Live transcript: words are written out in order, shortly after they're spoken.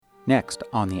Next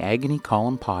on the Agony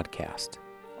Column podcast,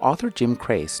 author Jim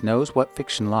Crace knows what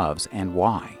fiction loves and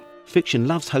why. Fiction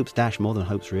loves hope's dash more than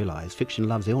hope's realised. Fiction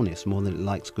loves illness more than it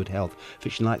likes good health.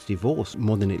 Fiction likes divorce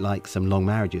more than it likes some long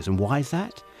marriages. And why is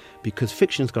that? Because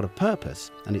fiction's got a purpose,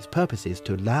 and its purpose is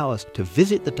to allow us to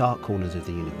visit the dark corners of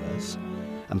the universe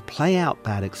and play out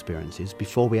bad experiences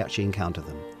before we actually encounter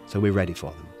them, so we're ready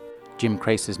for them. Jim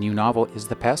Crace's new novel is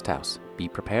The Pest House. Be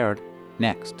prepared.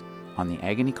 Next on the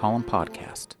Agony Column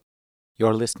podcast.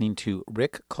 You're listening to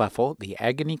Rick Kleffel, the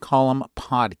Agony Column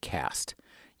podcast.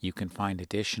 You can find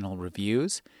additional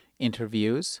reviews,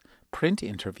 interviews, print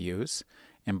interviews,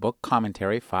 and book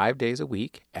commentary 5 days a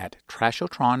week at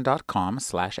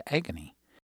trashotron.com/agony.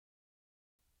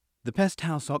 The Pest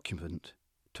House occupant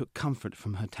took comfort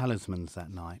from her talismans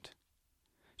that night.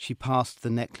 She passed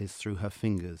the necklace through her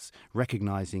fingers,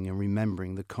 recognizing and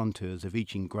remembering the contours of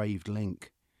each engraved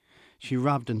link. She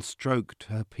rubbed and stroked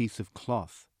her piece of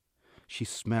cloth. She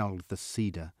smelled the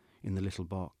cedar in the little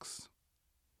box.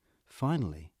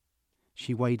 Finally,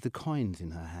 she weighed the coins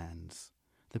in her hands,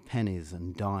 the pennies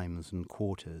and dimes and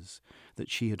quarters that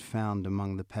she had found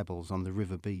among the pebbles on the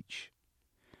river beach.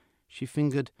 She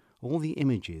fingered all the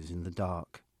images in the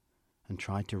dark and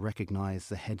tried to recognize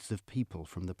the heads of people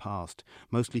from the past,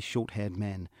 mostly short-haired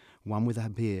men, one with a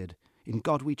beard, in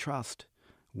God we trust,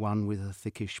 one with a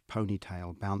thickish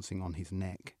ponytail bouncing on his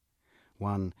neck,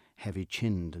 one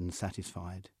heavy-chinned and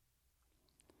satisfied.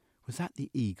 Was that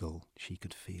the eagle she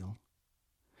could feel?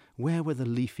 Where were the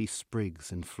leafy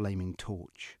sprigs and flaming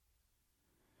torch?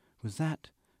 Was that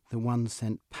the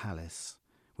 1-cent palace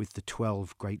with the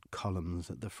 12 great columns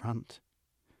at the front?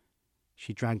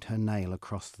 She dragged her nail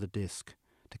across the disc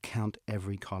to count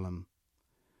every column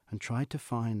and tried to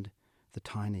find the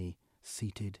tiny,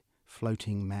 seated,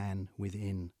 floating man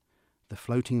within, the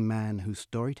floating man whose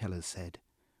storytellers said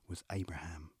was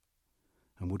Abraham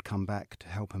and would come back to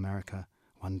help America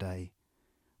one day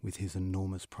with his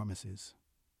enormous promises.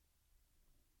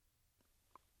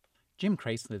 Jim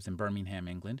Crace lives in Birmingham,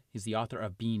 England. He's the author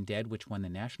of Being Dead, which won the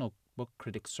National Book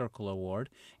Critics Circle Award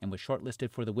and was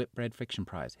shortlisted for the Whitbread Fiction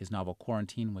Prize. His novel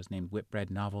Quarantine was named Whitbread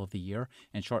Novel of the Year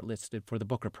and shortlisted for the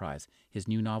Booker Prize. His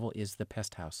new novel is The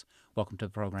Pest House. Welcome to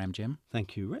the program, Jim.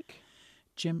 Thank you, Rick.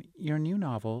 Jim, your new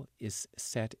novel is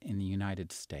set in the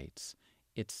United States.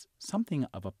 It's something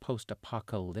of a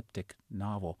post-apocalyptic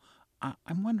novel.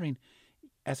 I'm wondering,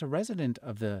 as a resident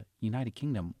of the United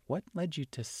Kingdom, what led you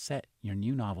to set your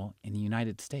new novel in the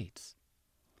United States?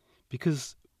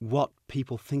 Because what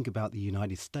people think about the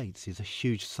United States is a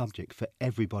huge subject for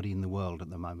everybody in the world at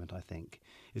the moment, I think.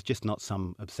 It's just not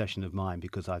some obsession of mine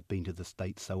because I've been to the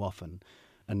States so often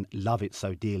and love it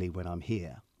so dearly when I'm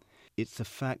here. It's the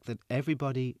fact that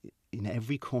everybody in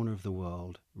every corner of the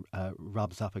world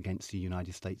rubs up against the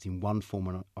United States in one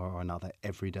form or another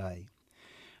every day.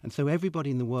 And so everybody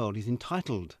in the world is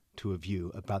entitled to a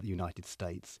view about the United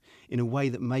States in a way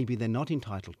that maybe they're not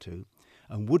entitled to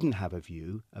and wouldn't have a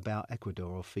view about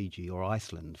Ecuador or Fiji or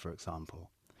Iceland, for example.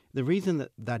 The reason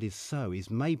that that is so is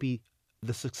maybe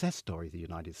the success story of the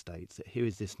United States, that here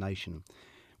is this nation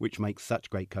which makes such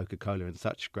great Coca-Cola and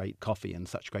such great coffee and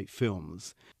such great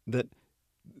films that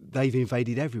they've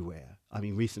invaded everywhere. I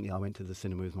mean, recently I went to the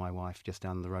cinema with my wife just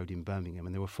down the road in Birmingham,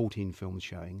 and there were 14 films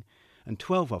showing, and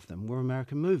 12 of them were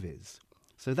American movies.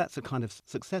 So that's a kind of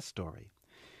success story.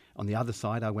 On the other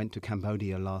side, I went to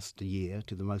Cambodia last year,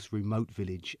 to the most remote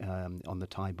village on the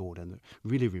Thai border,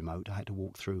 really remote. I had to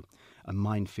walk through a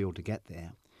minefield to get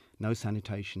there. No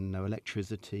sanitation, no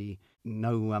electricity,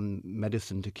 no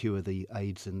medicine to cure the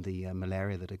AIDS and the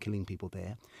malaria that are killing people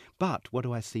there. But what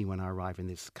do I see when I arrive in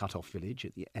this cut-off village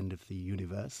at the end of the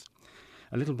universe?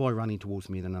 A little boy running towards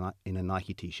me in a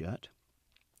Nike T-shirt,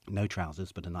 no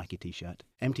trousers but a Nike T-shirt,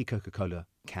 empty Coca-Cola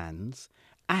cans,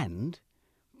 and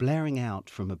blaring out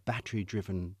from a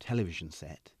battery-driven television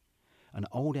set an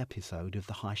old episode of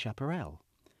The High Chaparral,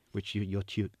 which you're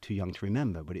too young to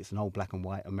remember, but it's an old black and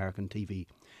white American TV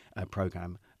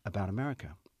program about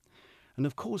America. And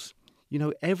of course, you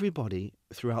know, everybody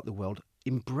throughout the world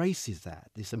embraces that,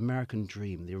 this American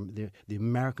dream, the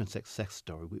American success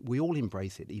story. We all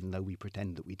embrace it, even though we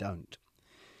pretend that we don't.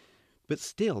 But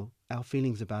still, our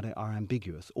feelings about it are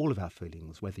ambiguous, all of our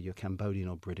feelings, whether you're Cambodian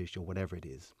or British or whatever it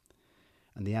is.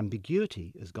 And the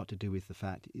ambiguity has got to do with the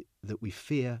fact that we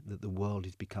fear that the world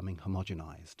is becoming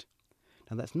homogenized.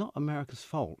 Now, that's not America's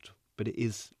fault, but it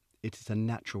is a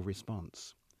natural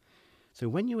response. So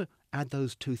when you add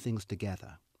those two things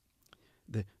together,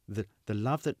 the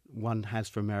love that one has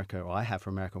for America, or I have for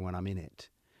America when I'm in it,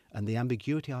 and the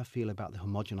ambiguity I feel about the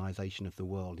homogenization of the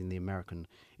world in the American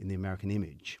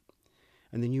image,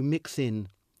 and then you mix in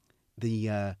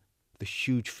the the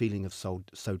huge feeling of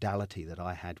sodality that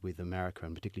I had with America,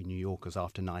 and particularly New Yorkers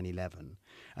after 9/11,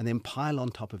 and then pile on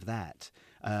top of that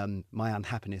my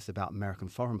unhappiness about American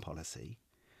foreign policy,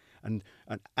 and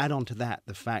add on to that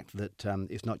the fact that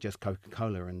it's not just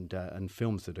Coca-Cola and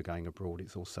films that are going abroad,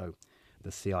 it's also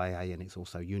the CIA, and it's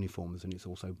also uniforms, and it's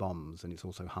also bombs, and it's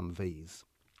also Humvees.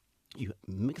 You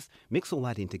mix all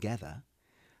that in together,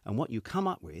 and what you come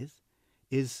up with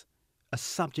is a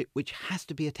subject which has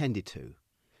to be attended to.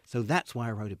 So that's why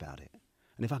I wrote about it.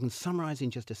 And if I can summarize in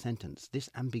just a sentence, this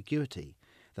ambiguity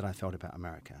that I felt about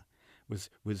America was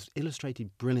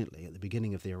illustrated brilliantly at the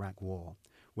beginning of the Iraq War,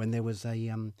 when there was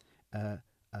an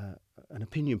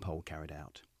opinion poll carried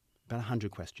out, about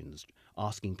 100 questions,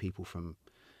 asking people from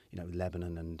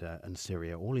Lebanon and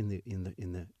Syria, all in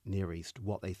the Near East,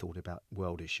 what they thought about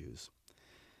world issues.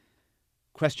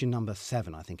 Question number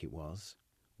 7, I think it was: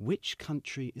 which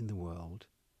country in the world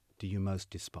do you most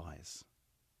despise?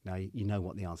 Now, you know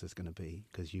what the answer is going to be,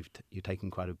 because you've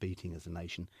taken quite a beating as a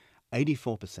nation.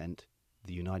 84%,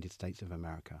 the United States of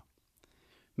America.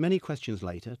 Many questions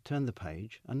later, turn the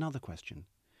page, another question.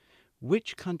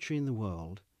 Which country in the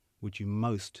world would you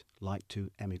most like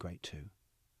to emigrate to?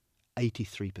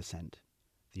 83%,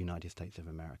 the United States of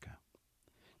America.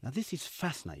 Now, this is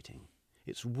fascinating.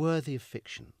 It's worthy of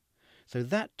fiction. So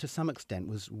that, to some extent,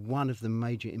 was one of the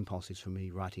major impulses for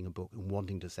me writing a book and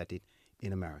wanting to set it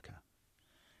in America.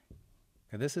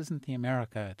 Now, this isn't the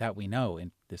America that we know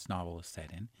this novel is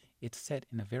set in. It's set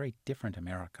in a very different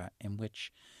America in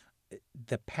which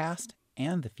the past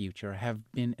and the future have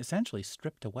been essentially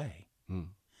stripped away.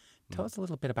 Tell us a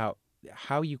little bit about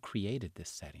how you created this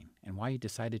setting and why you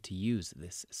decided to use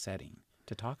this setting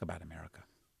to talk about America.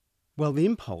 Well, the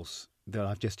impulse that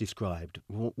I've just described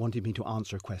wanted me to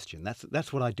answer a question.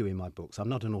 That's what I do in my books. I'm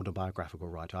not an autobiographical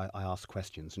writer. I ask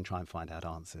questions and try and find out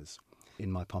answers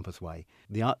in my pompous way.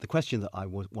 The question that I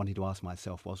wanted to ask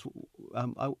myself was,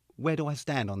 where do I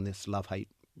stand on this love-hate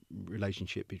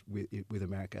relationship with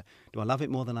America? Do I love it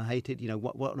more than I hate it?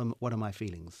 What are my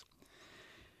feelings?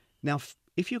 Now,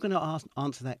 if you're going to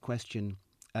answer that question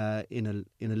in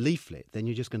a leaflet, then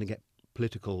you're just going to get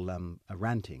political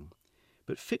ranting.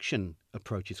 But fiction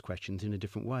approaches questions in a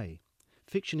different way.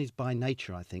 Fiction is by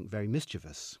nature, I think, very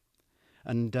mischievous.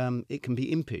 And it can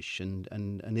be impish and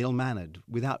ill-mannered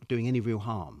without doing any real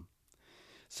harm.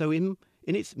 So in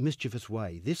its mischievous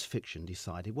way, this fiction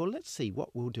decided, well, let's see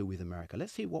what we'll do with America.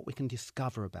 Let's see what we can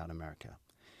discover about America.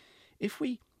 If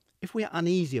we are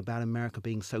uneasy about America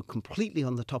being so completely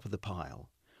on the top of the pile,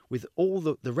 with all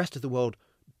the rest of the world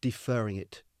deferring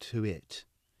it to it,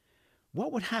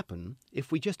 what would happen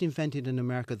if we just invented an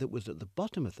America that was at the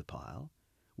bottom of the pile,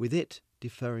 with it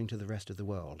deferring to the rest of the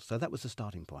world? So that was the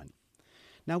starting point.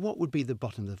 Now, what would be the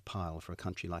bottom of the pile for a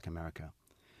country like America?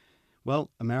 Well,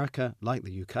 America, like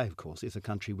the UK, of course, is a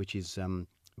country which is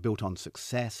built on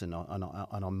success and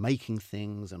on making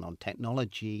things and on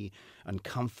technology and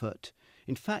comfort.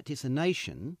 In fact, it's a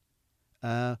nation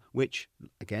which,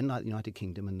 again, like the United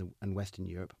Kingdom and Western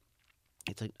Europe,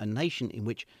 it's a nation in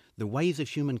which the ways of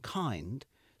humankind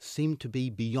seem to be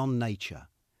beyond nature.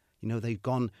 They've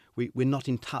gone. We're not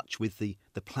in touch with the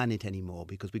planet anymore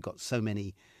because we've got so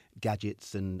many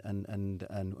gadgets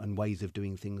and ways of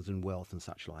doing things and wealth and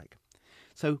such like.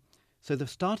 So the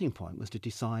starting point was to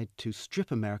decide to strip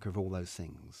America of all those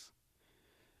things.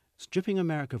 Stripping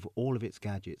America of all of its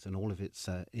gadgets and all of its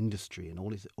industry and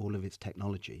all of its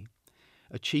technology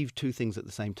achieved two things at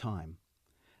the same time.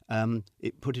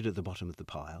 It put it at the bottom of the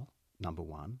pile, number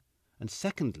one, and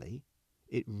secondly,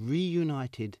 it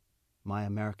reunited my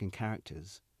American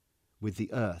characters with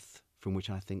the earth from which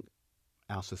I think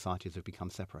our societies have become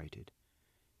separated.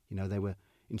 They were,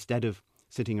 instead of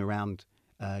sitting around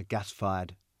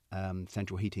gas-fired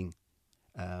central heating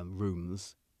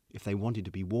rooms, if they wanted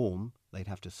to be warm, they'd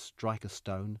have to strike a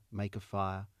stone, make a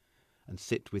fire, and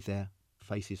sit with their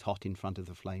faces hot in front of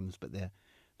the flames, but their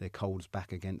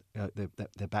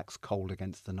backs cold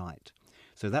against the night.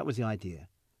 So that was the idea,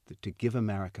 to give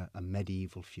America a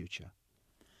medieval future.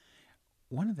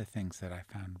 One of the things that I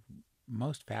found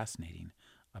most fascinating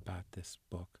about this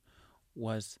book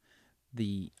was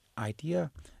the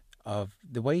idea of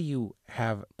the way you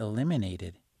have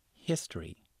eliminated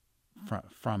history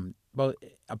from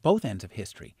both ends of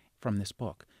history from this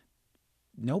book.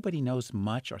 Nobody knows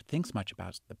much or thinks much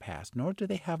about the past, nor do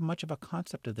they have much of a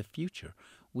concept of the future.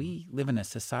 We live in a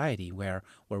society where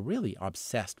we're really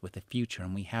obsessed with the future,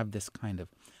 and we have this kind of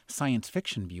science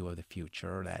fiction view of the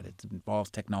future, that it involves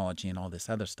technology and all this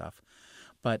other stuff.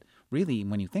 But really,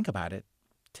 when you think about it,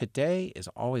 today is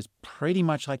always pretty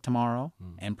much like tomorrow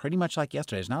and pretty much like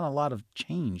yesterday. There's not a lot of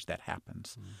change that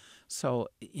happens. So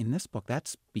in this book,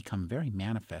 that's become very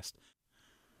manifest.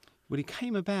 Well, it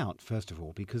came about, first of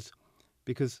all, because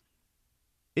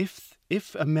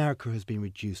if America has been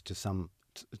reduced to some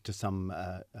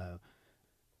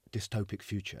dystopic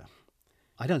future,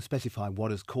 I don't specify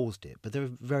what has caused it, but there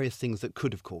are various things that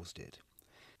could have caused it.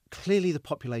 Clearly, the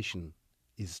population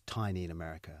is tiny in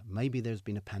America. Maybe there's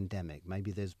been a pandemic.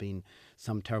 Maybe there's been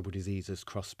some terrible diseases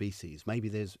cross species. Maybe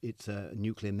it's a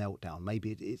nuclear meltdown.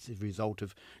 Maybe it's a result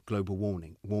of global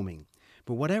warming.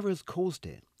 But whatever has caused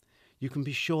it, you can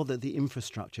be sure that the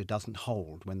infrastructure doesn't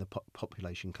hold when the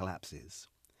population collapses.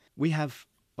 We have,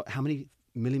 how many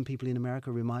million people in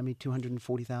America? Remind me,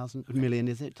 240,000 million,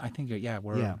 is it? I think,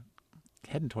 we're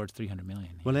heading towards 300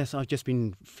 million. Well, yes, I've just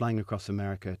been flying across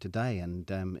America today, and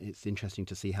it's interesting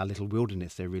to see how little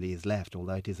wilderness there really is left,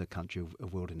 although it is a country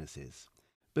of wildernesses.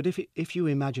 But if you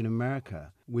imagine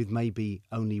America with maybe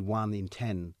only 1 in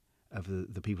 10 of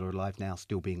the people who are alive now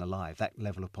still being alive, that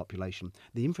level of population,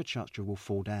 the infrastructure will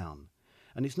fall down.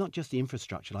 And it's not just the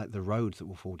infrastructure like the roads that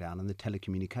will fall down and the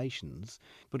telecommunications,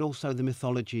 but also the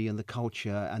mythology and the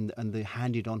culture and the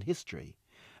handed-on history.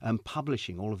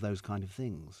 Publishing, all of those kind of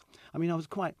things. I mean,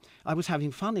 I was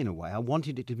having fun in a way. I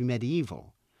wanted it to be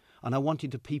medieval, and I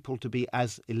wanted the people to be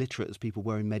as illiterate as people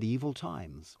were in medieval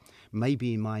times.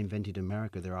 Maybe in my invented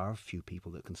America there are a few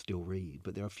people that can still read,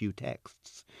 but there are few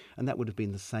texts, and that would have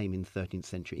been the same in 13th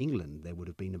century England. There would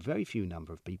have been a very few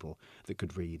number of people that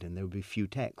could read, and there would be few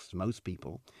texts. Most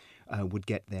people would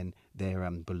get then their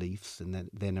beliefs and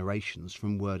their narrations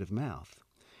from word of mouth.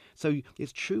 So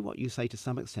it's true what you say to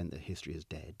some extent that history is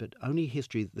dead, but only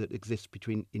history that exists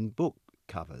in book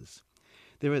covers.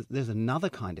 There's another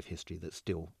kind of history that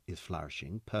still is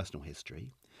flourishing, personal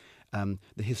history. The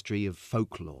history of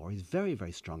folklore is very,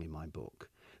 very strong in my book.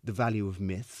 The value of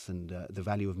myths and the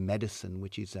value of medicine,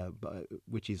 which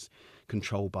is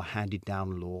controlled by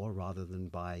handed-down law rather than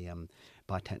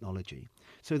by technology.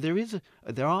 So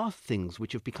there are things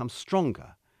which have become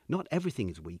stronger. Not everything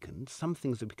is weakened. Some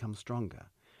things have become stronger.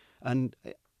 And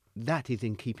that is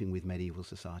in keeping with medieval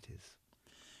societies.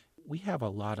 We have a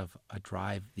lot of a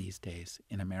drive these days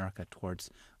in America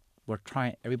towards,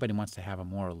 everybody wants to have a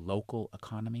more local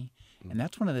economy. And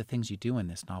that's one of the things you do in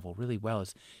this novel really well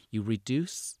is you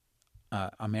reduce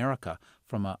America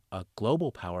from a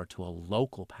global power to a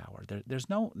local power.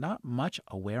 There's not much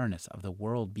awareness of the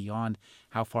world beyond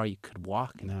how far you could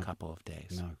walk in a couple of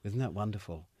days. No, isn't that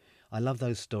wonderful? I love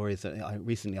those stories.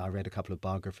 Recently I read a couple of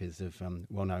biographies of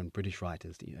well-known British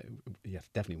writers, yes,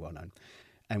 definitely well-known.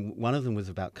 And one of them was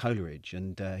about Coleridge,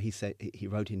 and he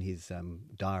wrote in his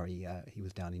diary, he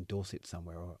was down in Dorset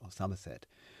somewhere or Somerset,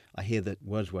 I hear that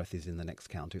Wordsworth is in the next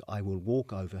county. I will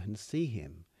walk over and see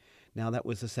him. Now that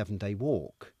was a 7-day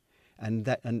walk. And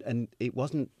it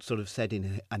wasn't sort of said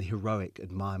in an heroic,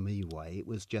 admire me way. It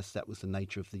was just that was the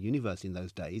nature of the universe in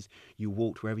those days. You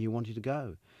walked wherever you wanted to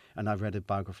go. And I've read a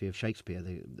biography of Shakespeare,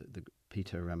 the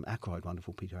Peter Ackroyd,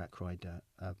 wonderful Peter Ackroyd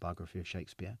biography of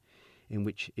Shakespeare, in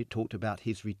which it talked about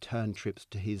his return trips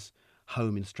to his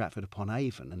home in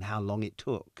Stratford-upon-Avon and how long it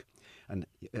took. And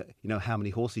how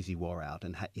many horses he wore out,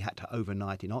 and he had to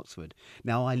overnight in Oxford.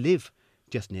 Now I live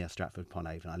just near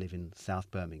Stratford-upon-Avon. I live in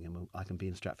South Birmingham. I can be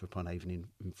in Stratford-upon-Avon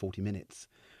in 40 minutes,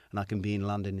 and I can be in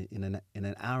London in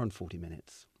an hour and 40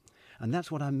 minutes. And that's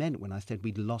what I meant when I said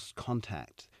we'd lost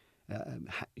contact.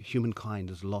 Humankind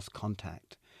has lost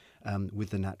contact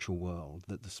with the natural world,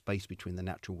 that the space between the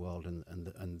natural world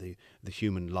and the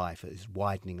human life is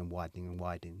widening and widening and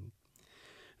widening.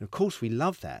 And of course, we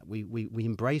love that. We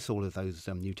embrace all of those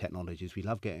new technologies. We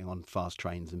love getting on fast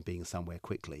trains and being somewhere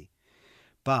quickly.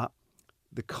 But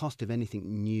the cost of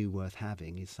anything new worth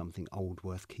having is something old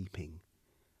worth keeping.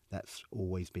 That's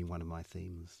always been one of my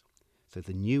themes. So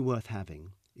the new worth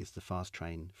having is the fast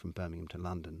train from Birmingham to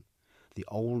London. The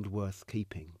old worth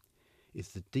keeping is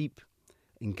the deep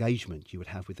engagement you would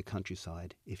have with the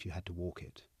countryside if you had to walk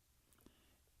it.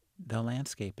 The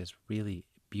landscape is really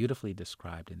beautifully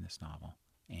described in this novel,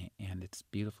 and it's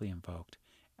beautifully invoked.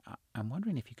 I'm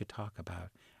wondering if you could talk about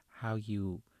how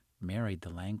you married the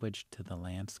language to the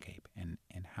landscape and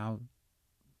how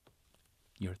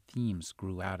your themes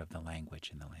grew out of the language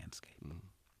in the landscape.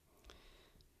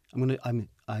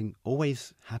 I'm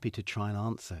always happy to try and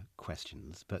answer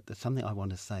questions, but there's something I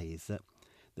want to say is that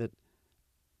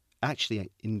actually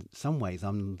in some ways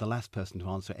I'm the last person to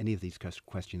answer any of these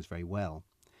questions very well,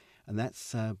 and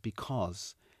that's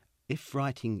because if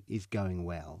writing is going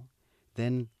well,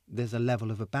 then there's a level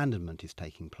of abandonment is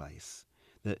taking place,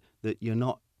 that you're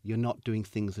not doing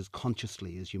things as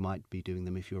consciously as you might be doing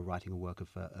them if you were writing a work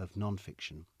of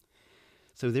non-fiction.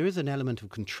 So there is an element of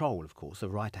control, of course. A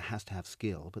writer has to have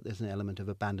skill, but there's an element of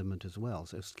abandonment as well.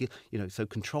 So skill, so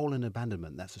control and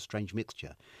abandonment, that's a strange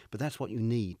mixture. But that's what you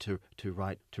need to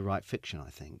write fiction, I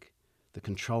think. The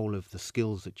control of the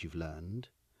skills that you've learned,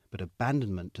 but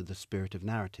abandonment to the spirit of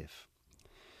narrative.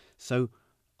 So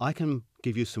I can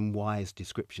give you some wise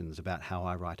descriptions about how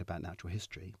I write about natural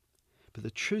history, but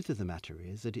the truth of the matter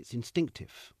is that it's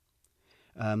instinctive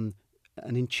and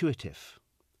intuitive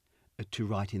to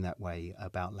write in that way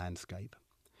about landscape.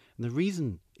 And the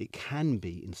reason it can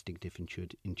be instinctive,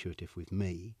 intuitive with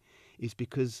me is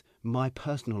because my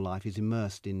personal life is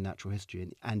immersed in natural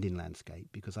history and in landscape,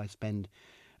 because I spend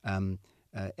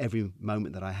every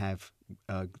moment that I have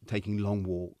taking long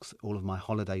walks. All of my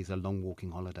holidays are long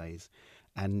walking holidays.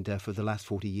 And for the last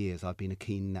 40 years, I've been a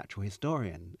keen natural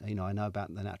historian. I know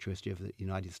about the natural history of the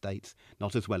United States,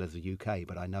 not as well as the UK,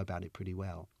 but I know about it pretty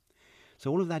well. So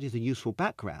all of that is a useful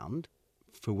background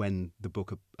for when the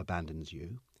book abandons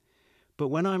you. But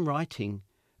when I'm writing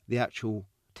the actual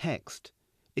text,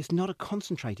 it's not a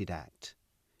concentrated act.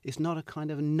 It's not a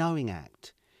kind of a knowing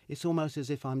act. It's almost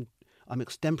as if I'm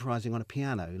extemporizing on a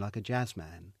piano like a jazz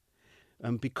man.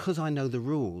 Because I know the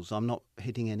rules, I'm not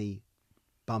hitting any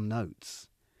bum notes.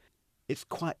 It's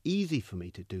quite easy for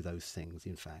me to do those things,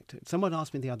 in fact. Someone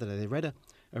asked me the other day, they read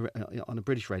on a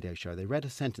British radio show, they read a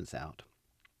sentence out,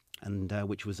 and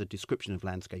which was a description of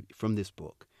landscape from this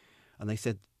book. And they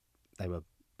said, they were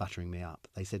buttering me up,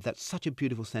 they said, that's such a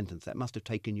beautiful sentence, that must have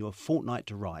taken you a fortnight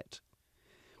to write.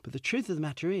 But the truth of the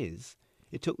matter is,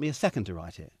 it took me a second to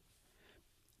write it.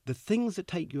 The things that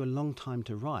take you a long time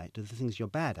to write are the things you're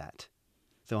bad at.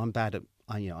 So I'm bad at,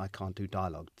 I can't do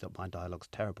dialogue. My dialogue's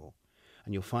terrible.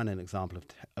 And you'll find an example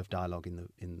of dialogue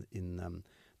in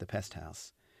the Pest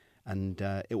House, and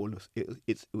it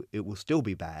will still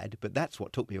be bad. But that's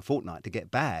what took me a fortnight to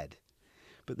get bad.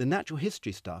 But the natural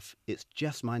history stuff, it's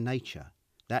just my nature.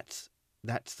 That's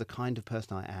the kind of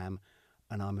person I am,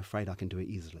 and I'm afraid I can do it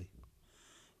easily.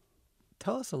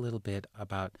 Tell us a little bit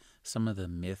about some of the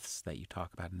myths that you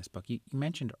talk about in this book. You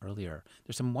mentioned earlier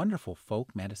there's some wonderful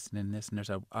folk medicine in this, and there's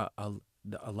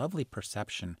a lovely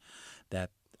perception that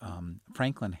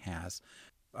Franklin has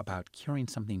about curing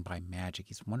something by magic.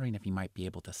 He's wondering if he might be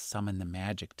able to summon the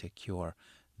magic to cure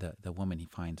the woman he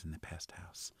finds in the pest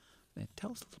house.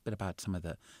 Tell us a little bit about some of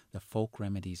the folk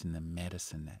remedies and the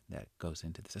medicine that goes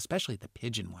into this, especially the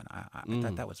pigeon one. I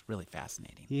thought that was really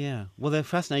fascinating. Yeah, well, they're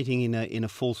fascinating in a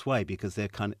false way because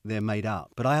they're made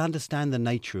up. But I understand the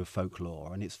nature of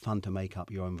folklore, and it's fun to make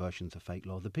up your own versions of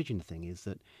folklore. The pigeon thing is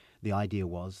that the idea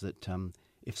was that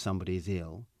if somebody is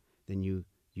ill, then you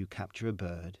capture a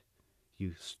bird,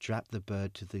 you strap the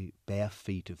bird to the bare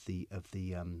feet of the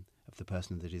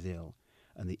person that is ill,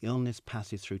 and the illness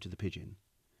passes through to the pigeon.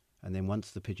 And then once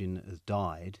the pigeon has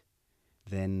died,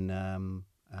 then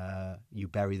you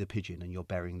bury the pigeon, and you're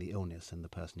burying the illness, and the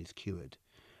person is cured.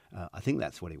 I think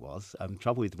that's what it was.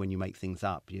 Trouble with when you make things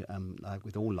up, like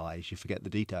with all lies, you forget the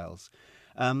details.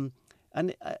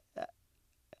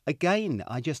 Again,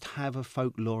 I just have a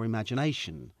folklore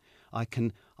imagination. I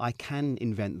can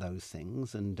invent those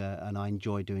things, and I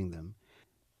enjoy doing them.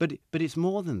 But it's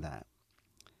more than that.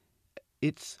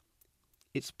 It's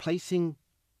placing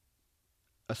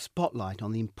a spotlight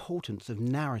on the importance of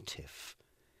narrative.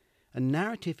 And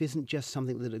narrative isn't just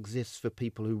something that exists for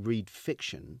people who read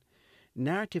fiction.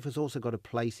 Narrative has also got a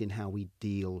place in how we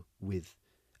deal with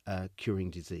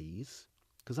curing disease.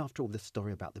 Because after all, this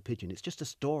story about the pigeon, it's just a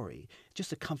story,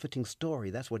 just a comforting story.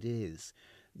 That's what it is.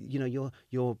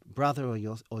 Your brother or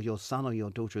your son or your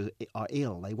daughter are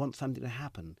ill. They want something to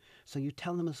happen. So you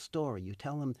tell them a story. You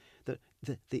tell them that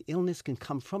the illness can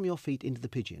come from your feet into the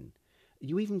pigeon.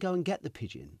 You even go and get the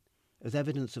pigeon as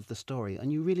evidence of the story,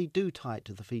 and you really do tie it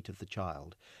to the feet of the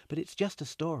child. But it's just a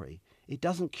story. It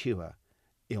doesn't cure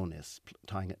illness,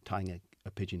 tying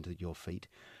a pigeon to your feet.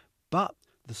 But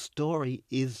the story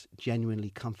is genuinely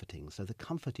comforting, so the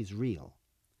comfort is real.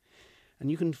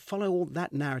 And you can follow all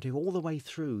that narrative all the way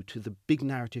through to the big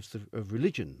narratives of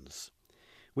religions,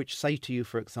 which say to you,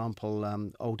 for example,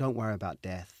 don't worry about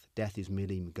death. Death is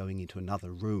merely going into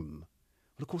another room.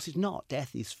 Well, of course it's not.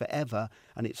 Death is forever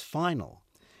and it's final.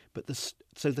 But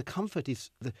so the comfort is,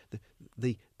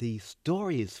 the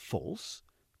story is false,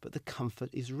 but the comfort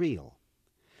is real.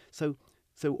 So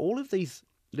all of these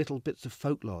little bits of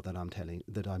folklore that I'm telling,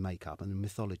 that I make up, and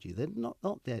mythology, they're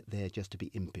not there just to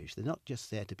be impish. They're not just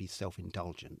there to be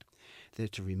self-indulgent. They're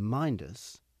to remind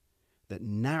us that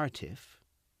narrative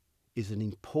is an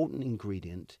important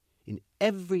ingredient in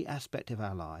every aspect of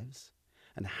our lives,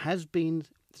 and has been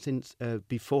since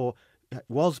before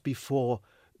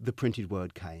the printed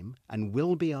word came, and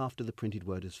will be after the printed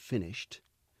word is finished.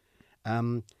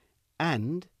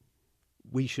 And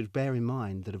we should bear in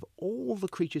mind that of all the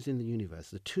creatures in the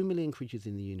universe, the 2 million creatures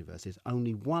in the universe, there's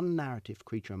only one narrative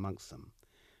creature amongst them,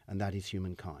 and that is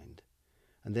humankind.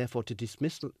 And therefore to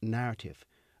dismiss narrative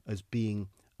as being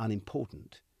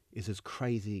unimportant is as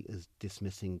crazy as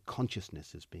dismissing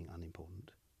consciousness as being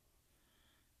unimportant.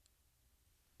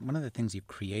 One of the things you've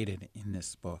created in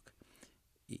this book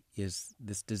is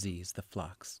this disease, the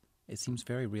flux. It seems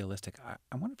very realistic.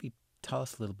 I wonder if you tell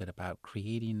us a little bit about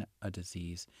creating a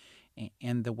disease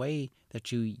and the way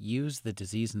that you use the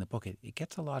disease in the book. It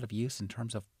gets a lot of use in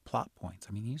terms of plot points.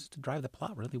 I mean, you used to drive the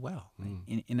plot really well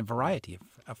in a variety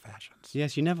of fashions.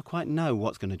 Yes, you never quite know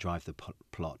what's going to drive the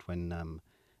plot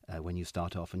when you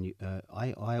start off. And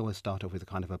I always start off with a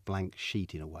kind of a blank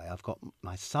sheet in a way. I've got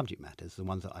my subject matters, the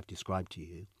ones that I've described to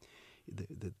you,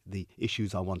 the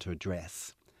issues I want to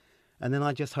address. And then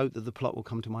I just hope that the plot will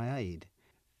come to my aid.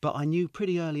 But I knew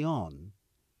pretty early on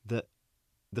that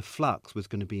the flux was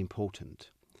going to be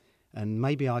important. And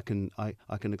maybe I can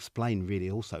explain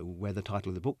really also where the title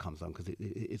of the book comes from, because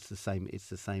it's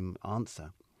the same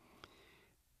answer.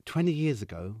 20 years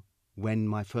ago, when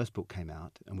my first book came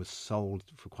out and was sold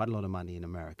for quite a lot of money in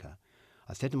America,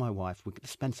 I said to my wife, we're going to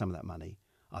spend some of that money.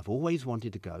 I've always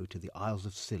wanted to go to the Isles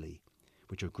of Scilly,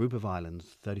 which are a group of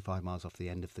islands 35 miles off the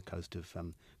end of the coast of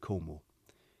Cornwall.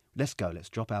 Let's go, let's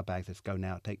drop our bags, let's go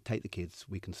now, take the kids,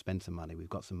 we can spend some money, we've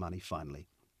got some money finally.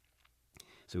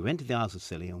 So we went to the Isles of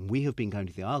Scilly, and we have been going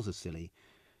to the Isles of Scilly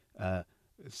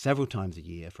several times a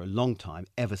year for a long time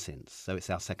ever since, so it's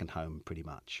our second home pretty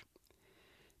much.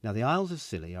 Now the Isles of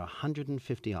Scilly are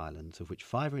 150 islands, of which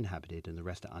 5 are inhabited and the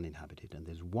rest are uninhabited, and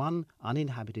there's one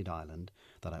uninhabited island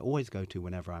that I always go to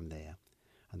whenever I'm there,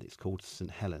 and it's called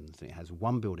St Helens, and it has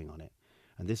one building on it,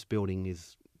 and this building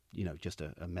is just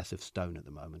a mess of stone at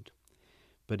the moment.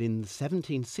 But in the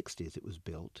 1760s it was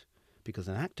built because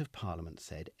an Act of Parliament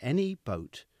said any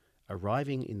boat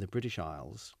arriving in the British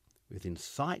Isles, within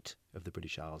sight of the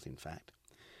British Isles in fact,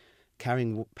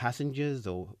 carrying passengers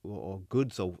or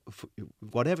goods or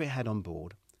whatever it had on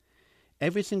board,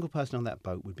 every single person on that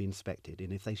boat would be inspected,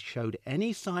 and if they showed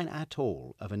any sign at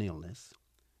all of an illness,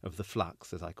 of the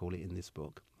flux as I call it in this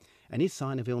book, any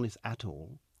sign of illness at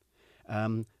all,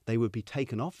 they would be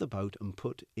taken off the boat and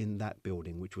put in that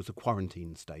building, which was a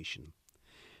quarantine station.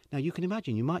 Now, you can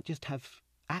imagine you might just have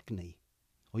acne,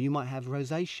 or you might have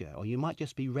rosacea, or you might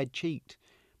just be red-cheeked,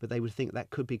 but they would think that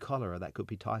could be cholera, that could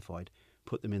be typhoid,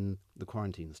 put them in the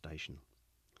quarantine station.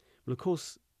 Well, of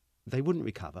course, they wouldn't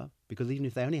recover, because even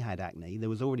if they only had acne, there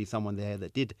was already someone there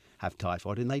that did have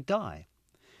typhoid, and they'd die.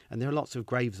 And there are lots of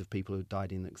graves of people who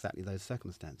died in exactly those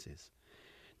circumstances.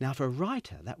 Now, for a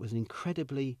writer, that was an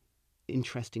incredibly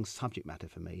interesting subject matter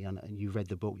for me, and you read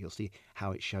the book, you'll see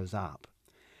how it shows up,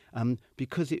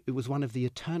 because it was one of the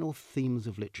eternal themes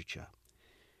of literature.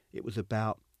 It was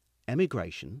about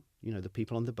emigration, the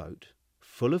people on the boat,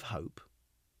 full of hope.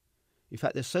 In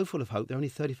fact, they're so full of hope, they're only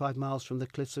 35 miles from the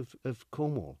cliffs of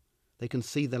Cornwall. They can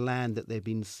see the land that they've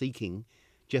been seeking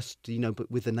just,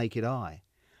 but with the naked eye.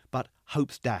 But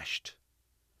hope's dashed.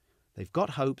 They've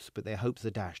got hopes, but their hopes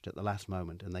are dashed at the last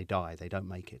moment, and they die, they don't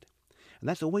make it. And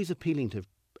that's always appealing to,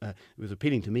 it was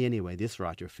appealing to me anyway, this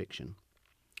writer of fiction,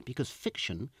 because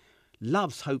fiction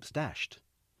loves hopes dashed.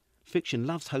 Fiction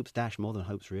loves hopes dashed more than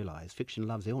hopes realised. Fiction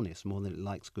loves illness more than it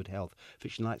likes good health.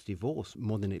 Fiction likes divorce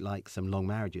more than it likes some long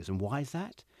marriages. And why is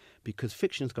that? Because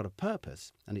fiction's got a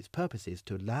purpose, and its purpose is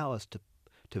to allow us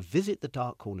to visit the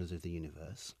dark corners of the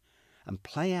universe and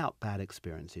play out bad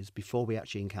experiences before we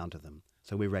actually encounter them,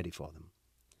 so we're ready for them.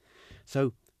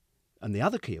 So, and the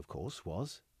other key, of course,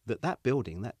 was that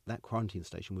building, that quarantine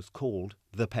station, was called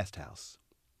the Pest House.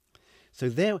 So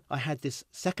there I had this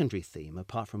secondary theme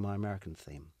apart from my American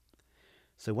theme.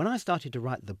 So when I started to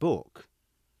write the book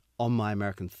on my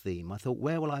American theme, I thought,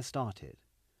 where will I start it?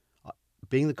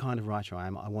 Being the kind of writer I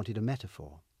am, I wanted a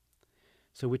metaphor.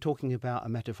 So we're talking about a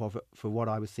metaphor for what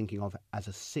I was thinking of as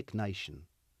a sick nation.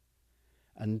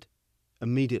 And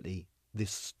immediately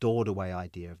this stored away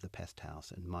idea of the pest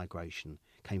house and migration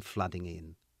came flooding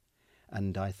in.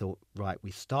 And I thought, right,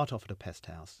 we start off at a pest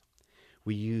house.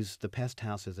 We use the pest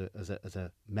house as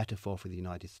a metaphor for the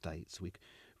United States.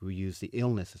 We use the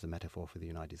illness as a metaphor for the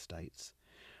United States.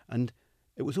 And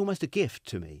it was almost a gift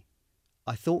to me.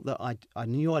 I thought that I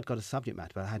knew I'd got a subject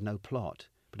matter, but I had no plot.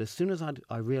 But as soon as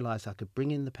I realised I could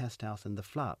bring in the pest house and the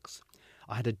flux,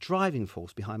 I had a driving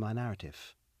force behind my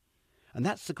narrative. And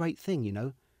that's the great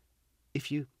thing,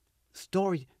 If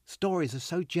stories are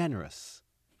so generous,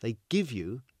 they give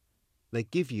you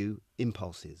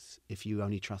impulses if you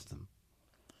only trust them.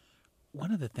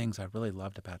 One of the things I really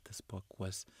loved about this book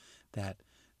was that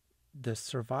the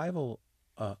survival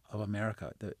of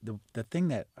America, the thing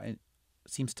that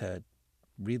seems to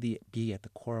really be at the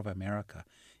core of America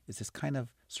is this kind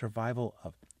of survival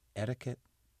of etiquette,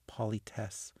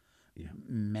 politesse,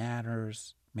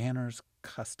 manners,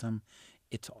 custom.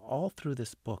 It's all through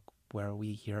this book where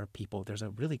we hear people. There's a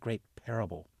really great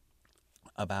parable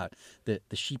about the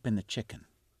sheep and the chicken.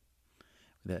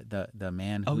 The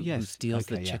man who steals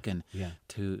the chicken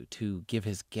to give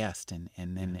his guest and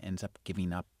then ends up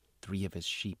giving up 3 of his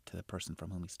sheep to the person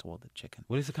from whom he stole the chicken.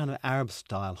 Well, it's a kind of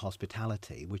Arab-style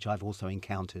hospitality, which I've also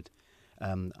encountered.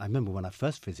 I remember when I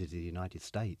first visited the United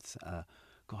States,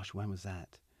 when was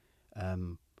that?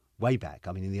 Way back,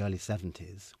 in the early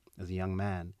 70s, as a young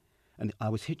man. And I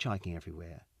was hitchhiking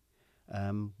everywhere,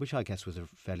 which I guess was a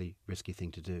fairly risky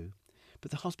thing to do. But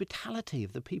the hospitality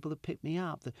of the people that picked me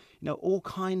up, all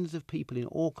kinds of people in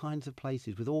all kinds of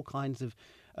places with all kinds of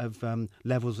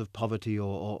levels of poverty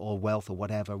or wealth or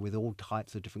whatever, with all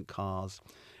types of different cars,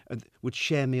 would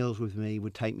share meals with me,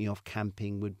 would take me off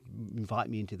camping, would invite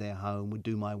me into their home, would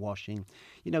do my washing.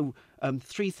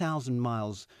 3,000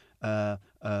 miles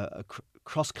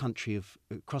cross-country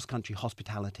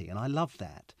hospitality. And I love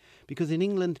that because in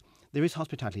England, there is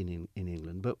hospitality in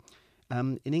England, but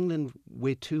in England,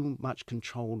 we're too much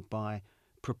controlled by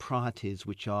proprieties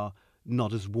which are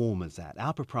not as warm as that.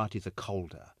 Our proprieties are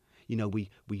colder. We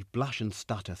blush and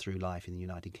stutter through life in the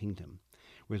United Kingdom.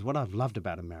 Whereas what I've loved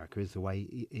about America is the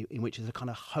way in which there's a kind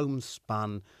of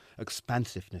homespun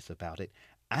expansiveness about it,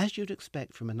 as you'd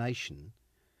expect from a nation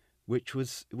which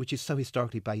is so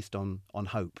historically based on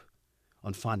hope,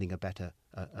 on finding a better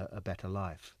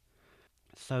life.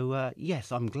 So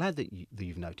yes, I'm glad that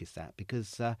you've noticed that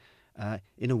because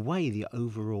in a way, the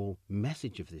overall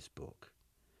message of this book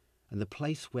and the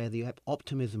place where the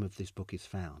optimism of this book is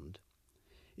found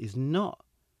is not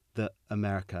that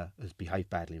America has behaved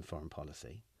badly in foreign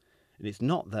policy, and it's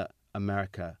not that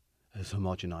America has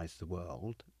homogenized the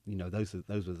world. Those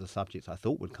were the subjects I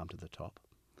thought would come to the top.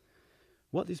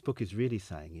 What this book is really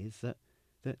saying is that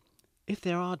if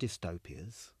there are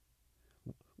dystopias,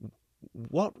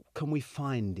 what can we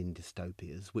find in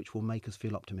dystopias which will make us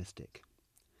feel optimistic?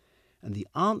 And the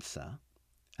answer,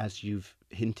 as you've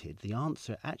hinted, the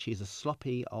answer actually is a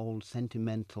sloppy, old,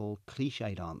 sentimental,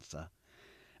 cliched answer.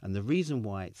 And the reason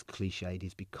why it's cliched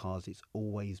is because it's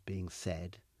always being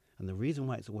said. And the reason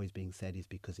why it's always being said is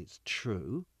because it's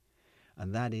true.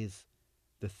 And that is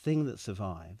the thing that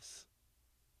survives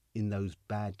in those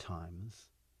bad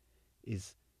times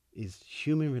is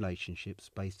human relationships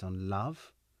based on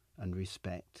love and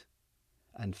respect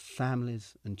and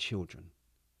families and children.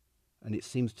 And it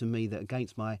seems to me that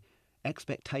against my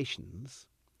expectations,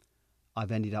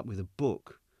 I've ended up with a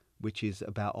book which is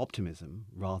about optimism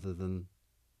rather than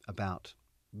about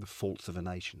the faults of a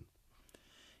nation.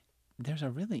 There's a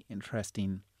really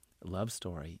interesting love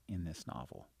story in this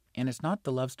novel. And it's not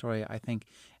the love story, I think,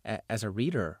 as a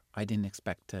reader, I didn't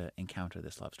expect to encounter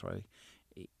this love story.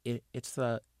 It's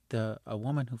a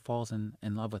woman who falls in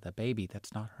love with a baby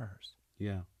that's not hers.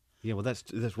 Yeah. Well,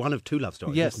 that's one of 2 love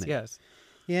stories, yes, isn't it? Yes.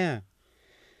 Yeah.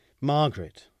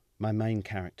 Margaret, my main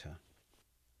character.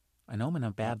 An woman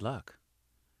of bad luck.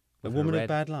 A woman of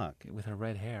bad luck. With her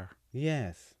red hair.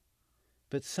 Yes.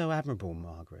 But so admirable,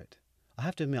 Margaret. I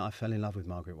have to admit I fell in love with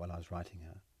Margaret while I was writing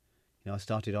her. I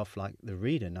started off like the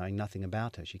reader, knowing nothing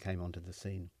about her. She came onto the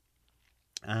scene.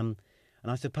 And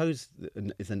I suppose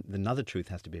another truth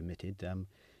has to be admitted,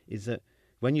 is that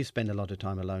when you spend a lot of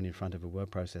time alone in front of a word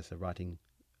processor writing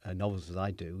novels as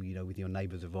I do, with your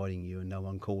neighbours avoiding you and no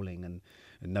one calling and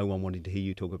no one wanting to hear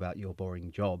you talk about your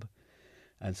boring job,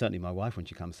 and certainly my wife when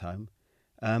she comes home,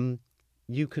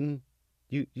 you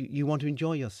want to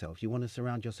enjoy yourself. You want to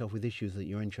surround yourself with issues that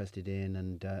you're interested in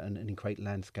and create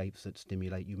landscapes that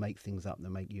stimulate you, make things up that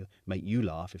make you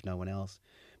laugh if no one else,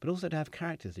 but also to have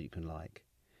characters that you can like.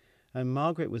 And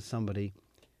Margaret was somebody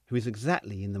who is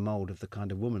exactly in the mould of the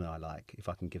kind of woman I like, if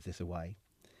I can give this away.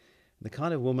 The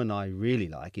kind of woman I really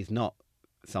like is not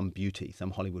some beauty,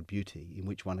 some Hollywood beauty, in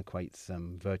which one equates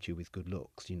virtue with good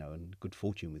looks, and good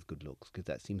fortune with good looks, because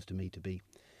that seems to me to be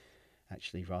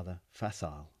actually rather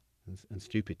facile and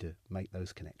stupid to make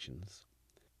those connections.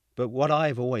 But what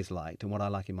I've always liked, and what I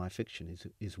like in my fiction,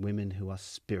 is women who are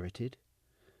spirited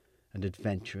and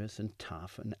adventurous and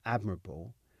tough and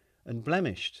admirable and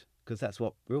blemished, because that's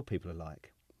what real people are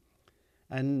like.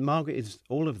 And Margaret is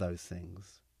all of those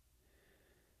things.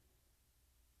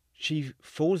 She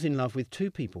falls in love with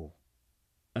 2 people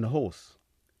and a horse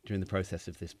during the process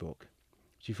of this book.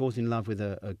 She falls in love with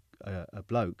a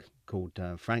bloke called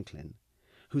Franklin,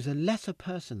 who's a lesser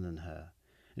person than her.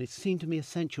 And it seemed to me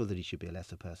essential that he should be a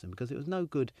lesser person, because it was no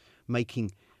good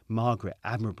making Margaret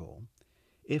admirable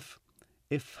if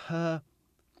if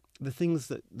the things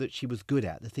that she was good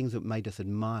at, the things that made us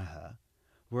admire her,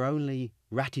 were only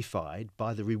ratified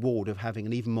by the reward of having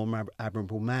an even more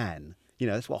admirable man.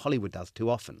 That's what Hollywood does too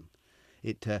often.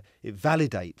 It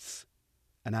validates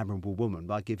an admirable woman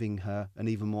by giving her an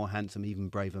even more handsome, even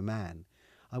braver man.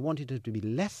 I wanted her to be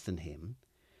less than him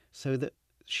so that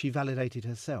she validated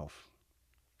herself.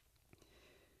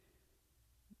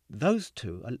 Those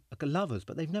two are lovers,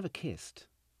 but they've never kissed.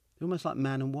 They're almost like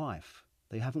man and wife.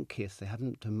 They haven't kissed, they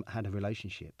haven't had a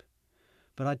relationship.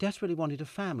 But I desperately wanted a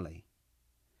family.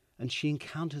 And she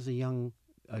encounters a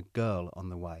girl on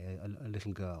the way, a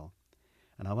little girl.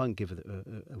 And I won't give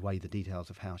away the details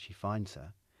of how she finds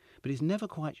her. But he's never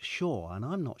quite sure, and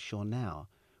I'm not sure now,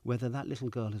 whether that little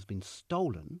girl has been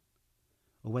stolen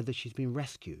or whether she's been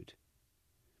rescued.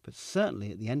 But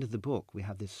certainly at the end of the book, we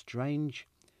have this strange,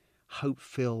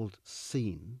 hope-filled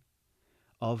scene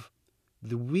of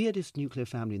the weirdest nuclear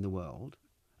family in the world,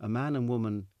 a man and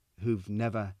woman who've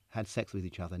never had sex with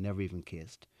each other, never even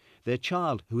kissed, their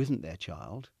child who isn't their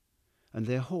child, and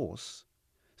their horse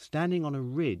standing on a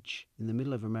ridge in the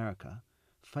middle of America,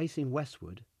 facing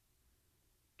westward,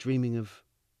 dreaming of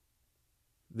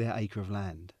their acre of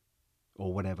land,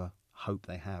 or whatever hope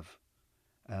they have.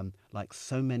 Like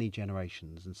so many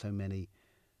generations and so many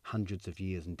hundreds of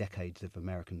years and decades of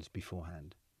Americans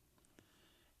beforehand.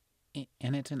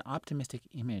 And it's an optimistic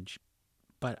image,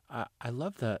 but I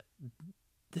love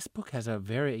this book has a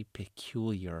very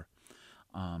peculiar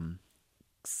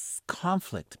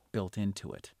conflict built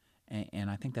into it.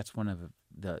 And I think that's one of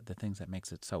the things that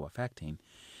makes it so affecting,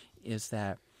 is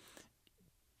that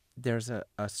there's a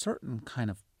certain kind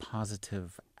of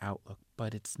positive outlook,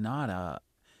 but it's not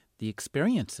the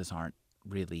experiences aren't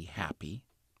really happy.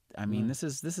 I mean, this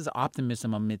is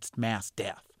optimism amidst mass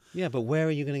death. Yeah, but where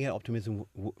are you going to get optimism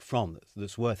from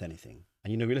that's worth anything?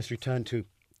 And, let's return to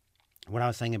what I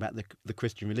was saying about the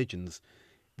Christian religions,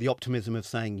 the optimism of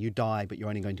saying you die, but you're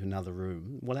only going to another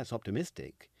room. Well, that's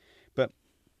optimistic. But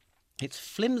it's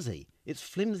flimsy. It's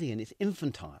flimsy and it's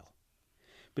infantile.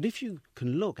 But if you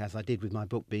can look, as I did with my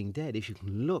book Being Dead, if you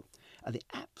can look at the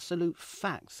absolute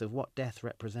facts of what death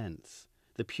represents,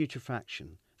 the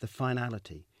putrefaction, the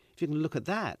finality, if you can look at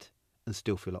that and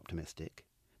still feel optimistic,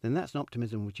 then that's an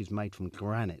optimism which is made from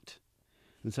granite.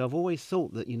 And so I've always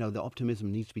thought that, the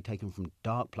optimism needs to be taken from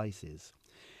dark places.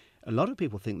 A lot of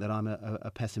people think that I'm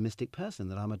a pessimistic person,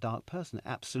 that I'm a dark person.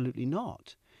 Absolutely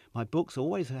not. My books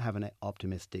always have an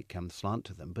optimistic slant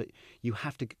to them, but you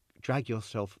have to drag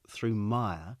yourself through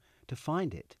mire to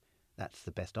find it. That's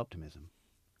the best optimism.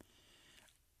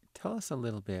 Tell us a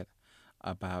little bit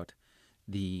about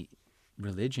the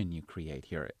religion you create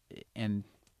here. And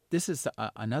this is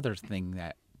another thing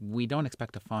that we don't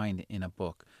expect to find in a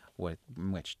book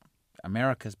in which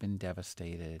America's been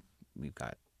devastated. We've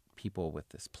got people with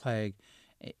this plague.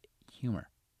 Humor.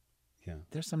 Yeah.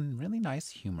 There's some really nice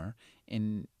humor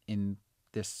in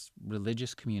this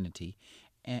religious community,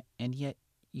 and yet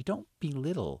you don't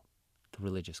belittle the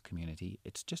religious community.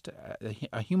 It's just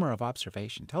a humor of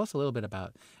observation. Tell us a little bit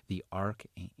about the arc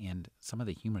and some of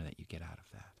the humor that you get out of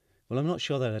that. Well, I'm not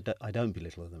sure that I don't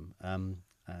belittle them.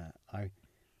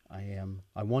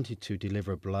 I wanted to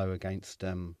deliver a blow against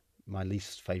my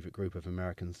least favourite group of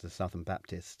Americans, the Southern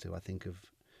Baptists, who I think are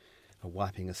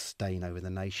wiping a stain over the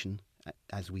nation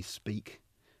as we speak,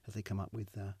 as they come up with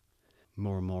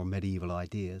more and more medieval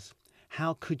ideas.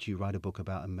 How could you write a book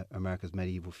about America's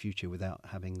medieval future without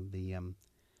having the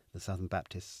Southern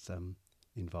Baptists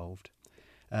involved?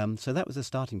 So that was a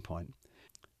starting point.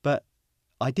 But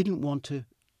I didn't want to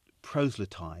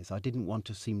proselytize. I didn't want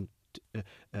to seem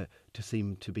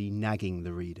to be nagging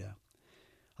the reader.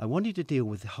 I wanted to deal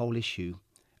with the whole issue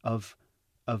of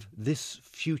this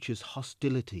future's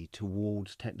hostility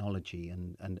towards technology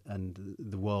and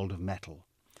the world of metal.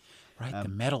 Right,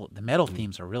 the metal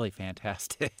themes are really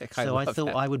fantastic. So I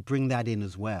thought I would bring that in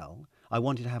as well. I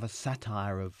wanted to have a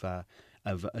satire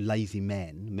of lazy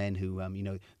men who,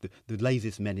 the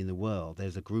laziest men in the world.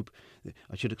 There's a group,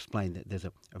 I should explain that there's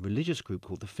a religious group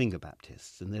called the Finger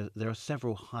Baptists, and there are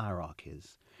several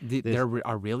hierarchies. There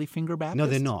are really Finger Baptists? No,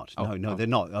 they're not. No, they're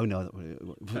not. Oh, no.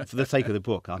 For the sake of the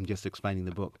book, I'm just explaining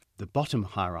the book. The bottom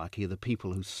hierarchy are the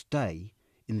people who stay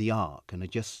in the Ark and are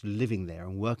just living there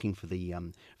and working for the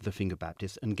Finger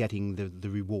Baptists and getting the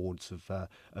rewards of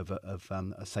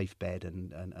a safe bed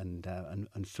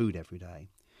and food every day.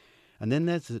 And then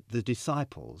there's the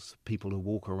disciples, people who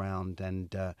walk around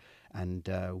and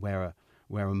wear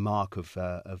a mark of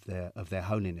their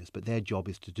holiness, but their job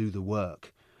is to do the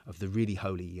work of the really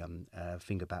holy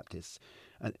Finger Baptists.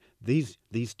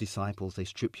 These disciples, they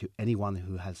strip anyone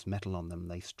who has metal on them.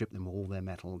 They strip them all their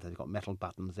metal. They've got metal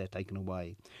buttons. They're taken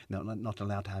away. They're not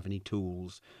allowed to have any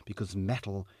tools because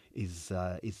metal is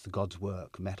the God's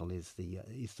work. Metal is the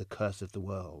curse of the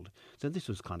world. So this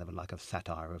was kind of like a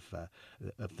satire of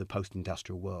the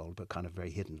post-industrial world, but kind of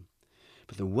very hidden.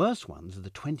 But the worst ones are the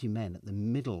 20 men at the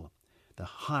middle, the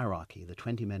hierarchy, the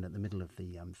 20 men at the middle of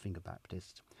the Finger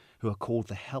Baptists, who are called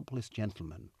the helpless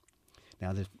gentlemen.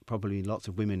 Now, there's probably lots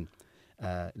of women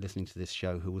listening to this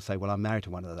show who will say, well, I'm married to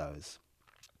one of those.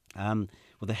 Well,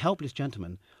 the helpless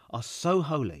gentlemen are so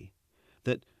holy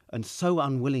and so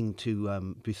unwilling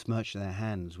to besmirch their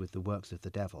hands with the works of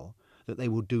the devil that they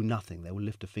will do nothing. They will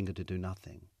lift a finger to do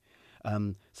nothing.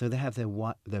 So they have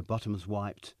their bottoms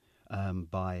wiped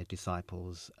by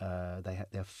disciples.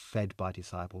 They're fed by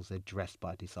disciples. They're dressed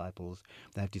by disciples.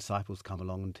 They have disciples come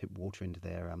along and tip water into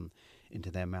their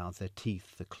mouths. Their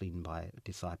teeth are cleaned by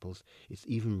disciples. It's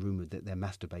even rumoured that they're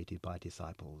masturbated by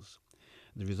disciples.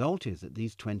 The result is that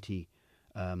these 20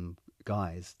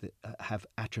 guys that have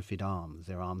atrophied arms.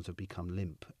 Their arms have become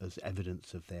limp as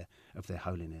evidence of their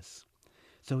holiness.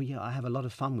 So yeah, I have a lot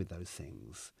of fun with those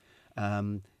things.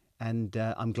 And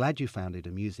I'm glad you found it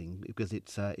amusing because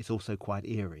it's also quite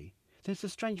eerie. So it's a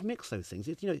strange mix, those things.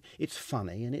 It's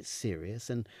funny and it's serious,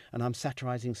 and I'm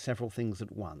satirising several things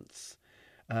at once.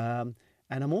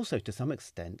 And I'm also, to some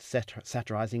extent,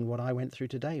 satirising what I went through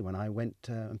today when I went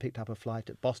and picked up a flight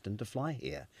at Boston to fly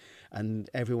here, and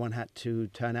everyone had to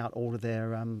turn out all of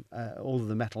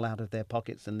the metal out of their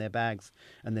pockets and their bags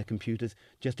and their computers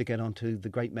just to get onto the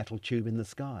great metal tube in the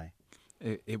sky.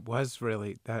 It was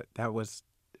really that was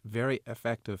very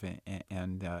effective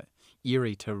and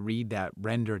eerie to read that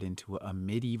rendered into a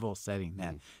medieval setting,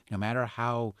 that no matter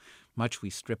how much we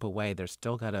strip away, there's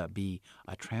still got to be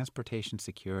a transportation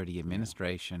security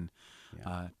administration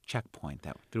checkpoint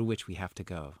through which we have to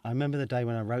go. I remember the day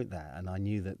when I wrote that, and I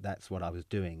knew that that's what I was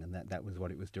doing, and that was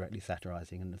what it was directly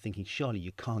satirising, and thinking, surely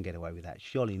you can't get away with that,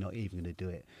 surely you're not even going to do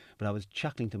it. But I was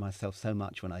chuckling to myself so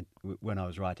much when I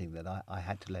was writing that I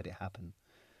had to let it happen.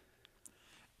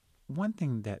 One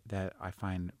thing that I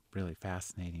find really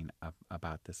fascinating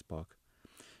about this book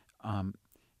are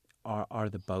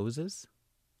the Boses.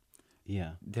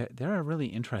 Yeah, they're a really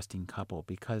interesting couple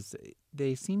because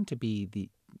they seem to be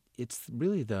it's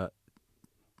really the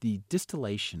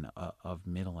distillation of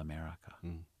Middle America,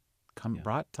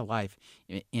 brought to life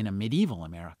in a medieval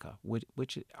America,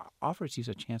 which offers you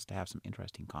a chance to have some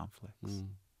interesting conflicts.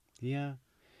 Yeah,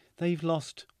 they're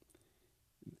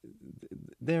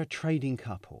a trading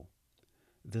couple.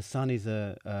 The son is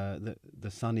a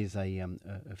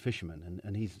fisherman,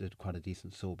 and he's quite a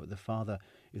decent sort. But the father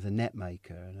is a net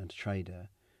maker and a trader,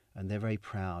 and they're very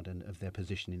proud of their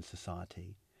position in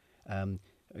society.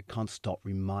 Can't stop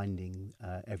reminding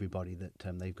everybody that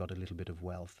they've got a little bit of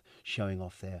wealth, showing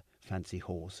off their fancy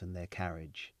horse and their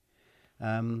carriage,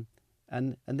 and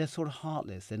they're sort of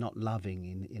heartless. They're not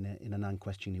loving in an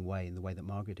unquestioning way, in the way that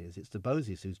Margaret is. It's the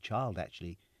Boses whose child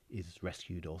actually is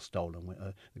rescued or stolen.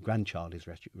 The grandchild is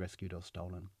rescued or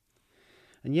stolen.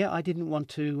 And yet I didn't want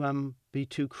to be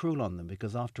too cruel on them,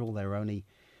 because after all, they're only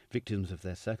victims of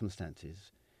their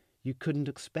circumstances. You couldn't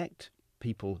expect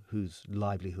people whose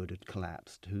livelihood had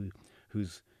collapsed,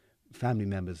 whose family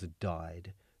members had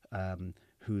died,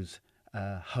 whose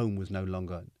home was no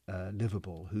longer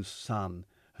livable, whose son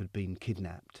had been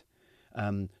kidnapped,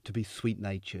 to be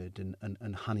sweet-natured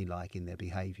and honey-like in their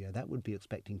behaviour. That would be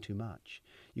expecting too much.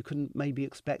 You couldn't maybe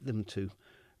expect them to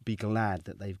be glad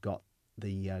that they've got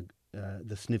the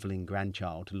snivelling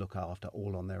grandchild to look after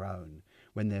all on their own,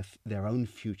 when their own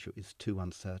future is too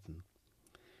uncertain.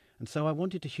 And so I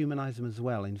wanted to humanise them as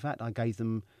well. In fact, I gave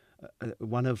them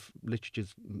one of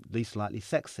literature's least likely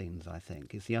sex scenes, I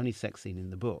think. It's the only sex scene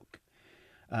in the book.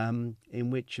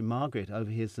 In which Margaret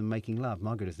overhears them making love.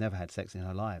 Margaret has never had sex in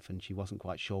her life, and she wasn't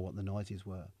quite sure what the noises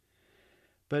were.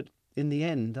 But in the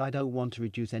end, I don't want to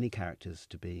reduce any characters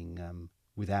to being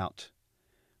without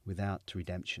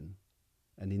redemption.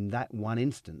 And in that one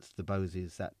instance, the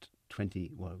Boses, that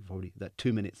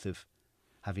 2 minutes of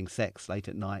having sex late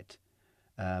at night,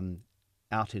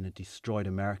 out in a destroyed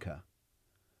America,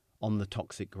 on the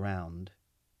toxic ground,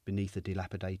 beneath a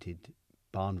dilapidated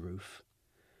barn roof,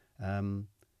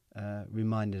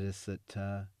 reminded us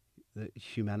that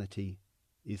humanity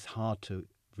is hard to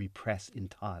repress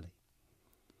entirely.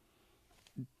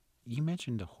 You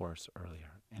mentioned a horse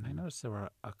earlier, and I noticed there were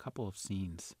a couple of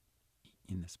scenes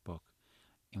in this book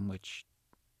in which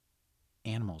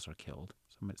animals are killed.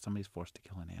 Somebody's forced to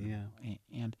kill an animal. Yeah.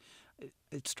 And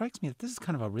it strikes me that this is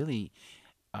kind of a really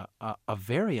a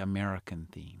very American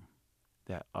theme.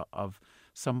 that of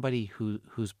somebody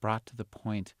who's brought to the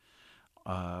point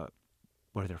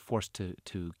where they're forced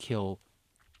to kill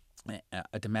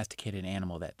a domesticated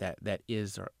animal that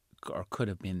is or could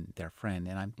have been their friend.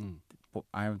 And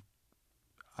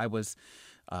I was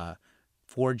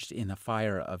forged in the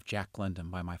fire of Jack London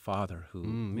by my father,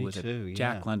 who was a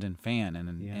Jack London fan,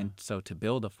 and so to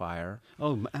build a fire.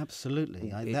 Oh, absolutely!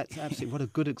 That's absolutely what a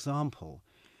good example,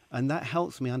 and that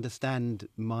helps me understand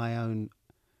my own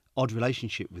odd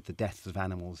relationship with the deaths of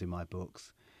animals in my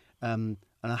books. And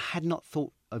I had not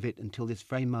thought of it until this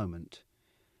very moment.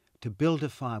 To build a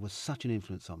fire was such an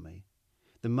influence on me.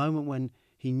 The moment when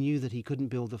he knew that he couldn't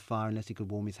build the fire unless he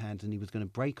could warm his hands, and he was going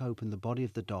to break open the body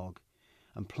of the dog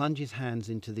and plunge his hands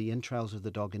into the entrails of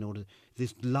the dog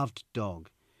this loved dog,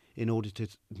 in order to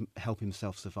help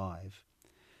himself survive.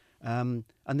 And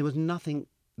there was nothing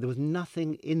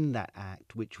in that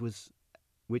act which was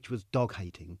dog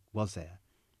hating, was there?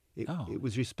 It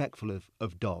was respectful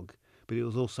of dog, but it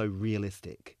was also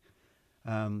realistic.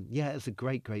 It's a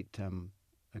great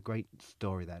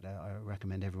story that I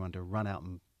recommend everyone to run out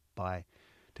and buy,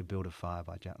 To Build a Fire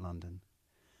by Jack London.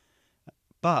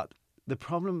 But the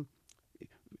problem,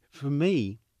 for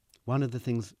me, one of the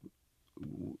things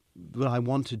that I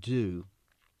want to do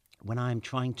when I'm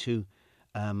trying to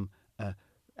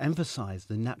emphasize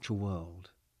the natural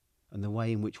world and the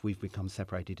way in which we've become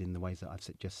separated in the ways that I've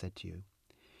just said to you,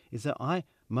 is that I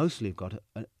mostly have got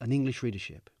an English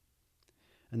readership.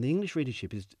 And the English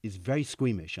readership is very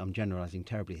squeamish. I'm generalising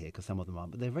terribly here because some of them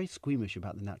aren't, but they're very squeamish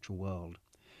about the natural world.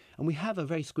 And we have a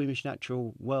very squeamish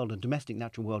natural world, a domestic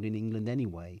natural world in England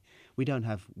anyway. We don't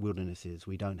have wildernesses.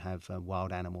 We don't have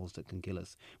wild animals that can kill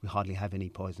us. We hardly have any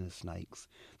poisonous snakes.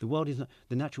 The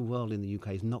natural world in the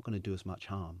UK is not going to do us much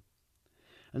harm.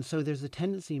 And so there's a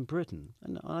tendency in Britain,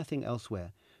 and I think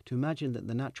elsewhere, to imagine that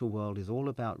the natural world is all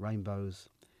about rainbows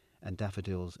and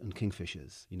daffodils and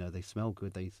kingfishers. You know, they smell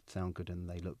good, they sound good, and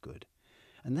they look good.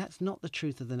 And that's not the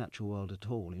truth of the natural world at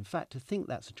all. In fact, to think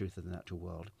that's the truth of the natural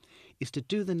world is to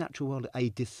do the natural world a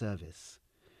disservice,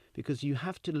 because you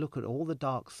have to look at all the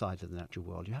dark sides of the natural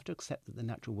world. You have to accept that the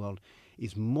natural world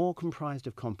is more comprised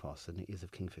of compost than it is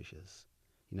of kingfishers.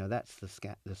 You know, that's the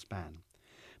span.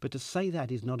 But to say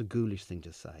that is not a ghoulish thing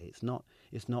to say. It's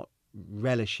not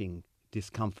relishing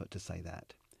discomfort to say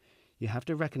that. You have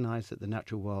to recognise that the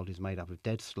natural world is made up of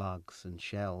dead slugs and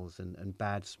shells and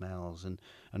bad smells and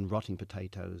rotting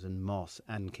potatoes and moss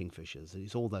and kingfishers.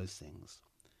 It's all those things.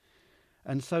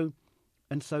 And so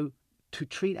to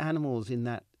treat animals in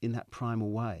that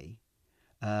primal way,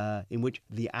 in which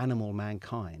the animal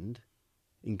mankind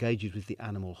engages with the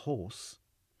animal horse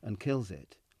and kills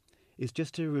it, is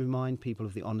just to remind people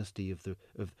of the honesty of the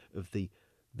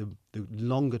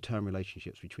longer term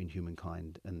relationships between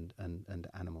humankind and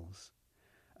animals.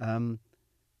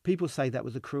 People say that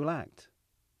was a cruel act,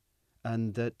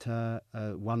 and that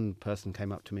one person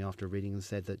came up to me after reading and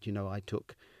said that, you know, I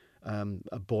took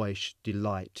a boyish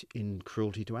delight in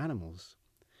cruelty to animals.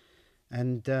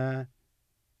 And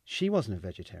she wasn't a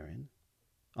vegetarian.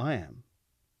 I am.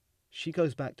 She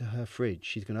goes back to her fridge.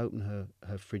 She's going to open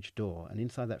her fridge door, and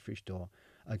inside that fridge door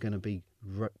are going to be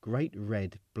great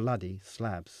red bloody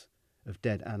slabs of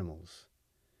dead animals.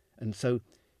 And so,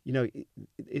 you know,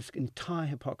 it's entire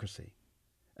hypocrisy.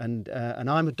 And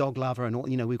I'm a dog lover, and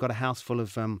you know, we've got a house full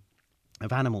of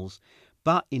animals.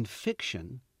 But in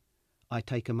fiction, I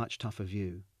take a much tougher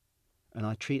view, and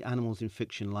I treat animals in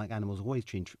fiction like animals always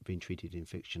been treated in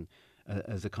fiction,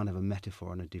 as a kind of a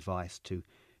metaphor and a device to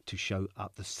show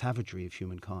up the savagery of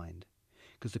humankind.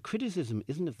 Because the criticism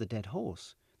isn't of the dead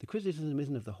horse. The criticism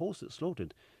isn't of the horse that's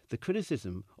slaughtered. The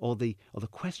criticism or the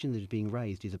question that is being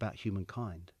raised is about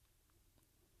humankind.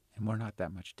 And we're not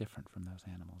that much different from those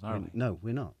animals, are we? No,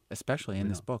 we're not. Especially in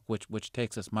this book, which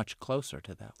takes us much closer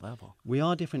to that level. We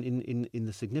are different in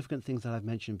the significant things that I've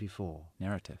mentioned before.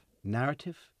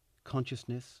 Narrative,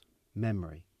 consciousness,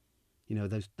 memory. You know,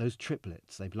 those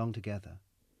triplets, they belong together.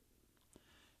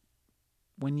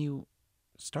 When you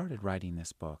started writing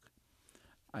this book,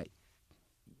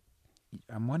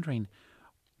 I'm wondering,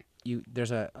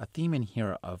 there's a theme in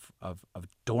here of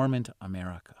dormant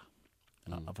America,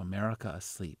 of America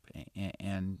asleep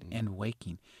and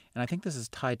waking. And I think this is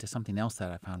tied to something else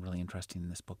that I found really interesting in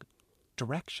this book,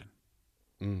 direction.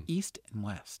 East and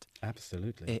West.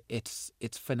 Absolutely.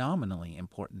 It's phenomenally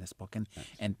important, this book.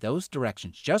 And those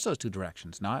directions, just those two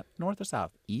directions, not north or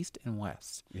south, East and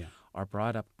West, are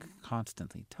brought up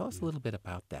constantly. Tell us a little bit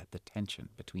about that, the tension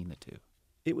between the two.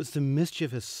 It was the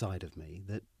mischievous side of me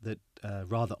that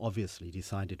rather obviously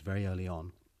decided very early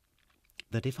on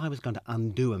that if I was going to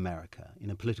undo America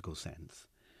in a political sense,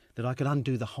 that I could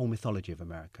undo the whole mythology of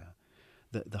America,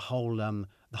 the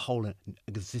whole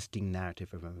existing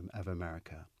narrative of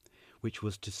America, which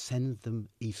was to send them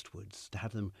eastwards, to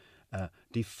have them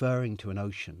deferring to an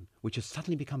ocean which has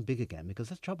suddenly become big again, because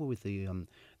that's trouble with the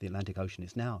Atlantic Ocean.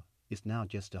 It's now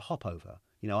just a hop over.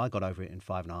 You know, I got over it in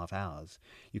 5.5 hours.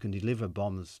 You can deliver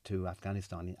bombs to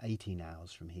Afghanistan in 18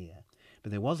 hours from here.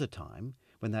 But there was a time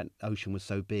when that ocean was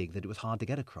so big that it was hard to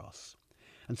get across.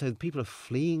 And so people are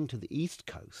fleeing to the east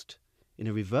coast in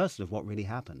a reversal of what really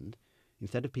happened.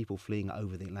 Instead of people fleeing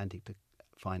over the Atlantic to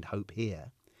find hope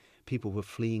here, people were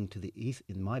fleeing to the east,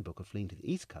 in my book, are fleeing to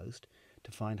the east coast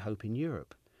to find hope in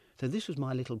Europe. So this was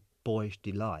my little boyish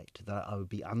delight, that I would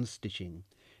be unstitching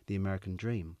the American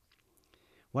dream.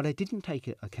 What I didn't take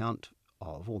account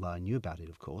of, although I knew about it,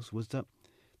 of course, was that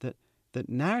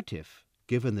narrative,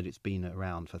 given that it's been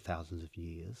around for thousands of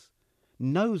years,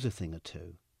 knows a thing or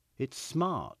two. It's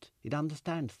smart. It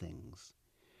understands things.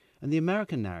 And the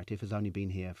American narrative has only been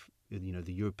here,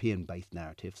 the European-based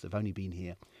narratives have only been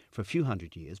here for a few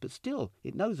hundred years, but still,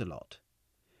 it knows a lot.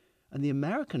 And the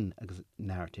American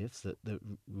narratives that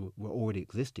were already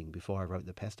existing before I wrote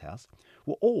The Pest House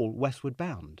were all westward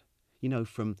bound. You know,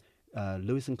 from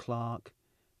Lewis and Clark,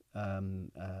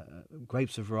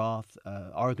 Grapes of Wrath,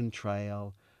 Oregon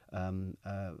Trail,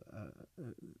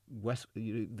 West,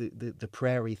 the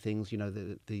prairie things. You know,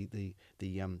 the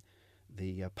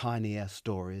pioneer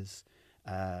stories,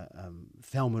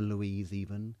 Thelma and Louise,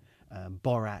 even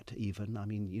Borat. Even, I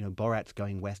mean, you know, Borat's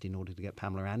going west in order to get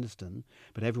Pamela Anderson,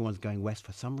 but everyone's going west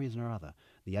for some reason or other.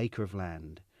 The Acre of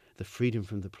Land, the Freedom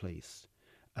from the Police.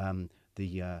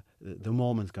 The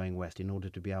Mormons going west in order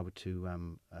to be able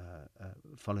to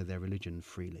follow their religion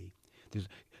freely. There's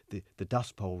the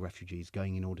Dust Bowl refugees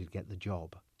going in order to get the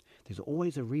job. There's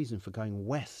always a reason for going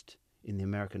west in the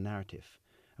American narrative.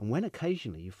 And when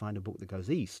occasionally you find a book that goes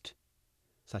east,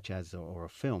 such as, or a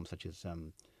film such as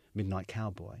Midnight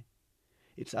Cowboy,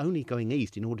 it's only going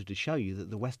east in order to show you that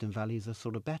the Western valleys are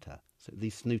sort of better. So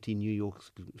these snooty New Yorks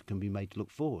can be made to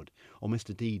look forward. Or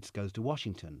Mr. Deeds goes to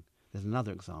Washington. There's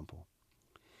another example.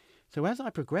 So as I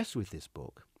progressed with this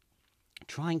book,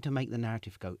 trying to make the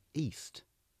narrative go east,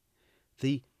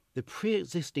 the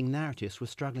pre-existing narratives were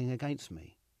struggling against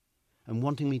me and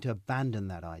wanting me to abandon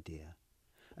that idea.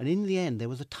 And in the end, there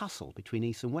was a tussle between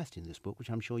east and west in this book, which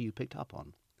I'm sure you picked up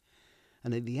on.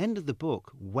 And at the end of the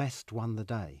book, West won the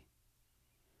day.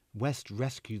 West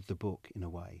rescued the book in a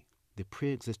way. The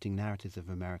pre-existing narratives of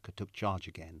America took charge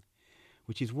again,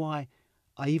 which is why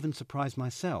I even surprised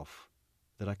myself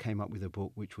that I came up with a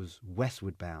book which was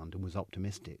westward bound and was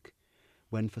optimistic,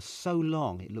 when for so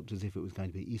long it looked as if it was going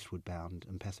to be eastward bound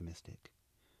and pessimistic.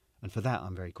 And for that,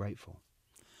 I'm very grateful.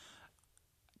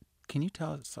 Can you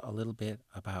tell us a little bit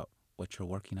about what you're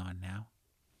working on now?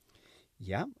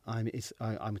 Yeah, I'm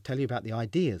tell you about the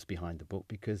ideas behind the book,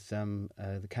 because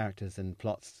the characters and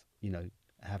plots,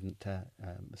 haven't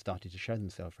started to show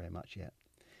themselves very much yet.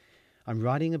 I'm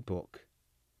writing a book,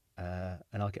 and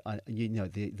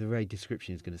the very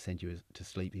description is going to send you to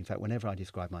sleep. In fact, whenever I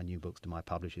describe my new books to my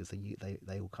publishers,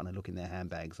 they all kind of look in their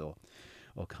handbags or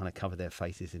kind of cover their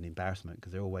faces in embarrassment,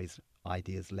 because they're always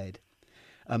ideas led.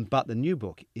 But the new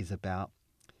book is about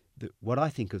what I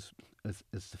think as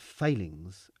the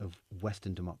failings of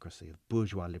Western democracy, of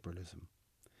bourgeois liberalism,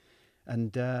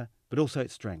 and but also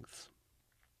its strengths.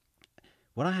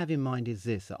 What I have in mind is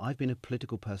this: that I've been a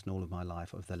political person all of my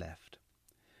life of the left,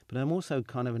 but I'm also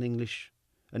kind of an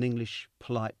English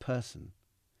polite person,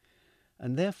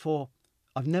 and therefore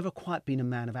I've never quite been a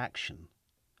man of action.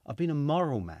 I've been a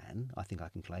moral man, I think I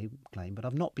can claim, but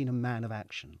I've not been a man of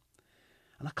action.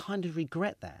 And I kind of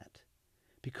regret that,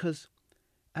 because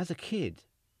as a kid,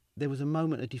 there was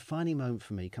a defining moment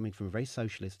for me, coming from a very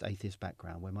socialist, atheist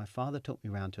background, where my father took me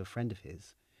around to a friend of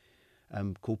his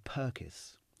called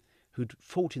Purkis, who'd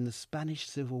fought in the Spanish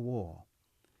Civil War.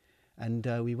 And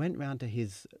we went round to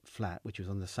his flat, which was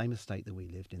on the same estate that we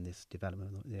lived in, this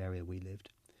development, the area we lived,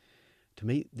 to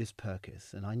meet this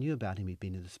Purkis. And I knew about him. He'd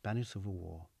been in the Spanish Civil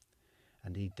War,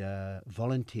 and he'd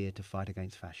volunteered to fight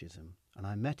against fascism. And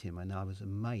I met him, and I was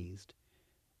amazed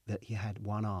that he had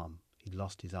one arm. He'd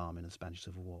lost his arm in the Spanish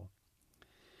Civil War.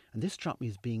 And this struck me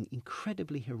as being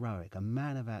incredibly heroic, a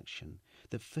man of action,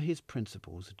 that for his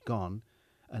principles had gone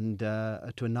and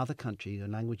to another country, a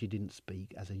language he didn't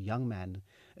speak, as a young man,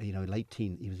 late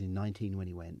teen. He was in 19 when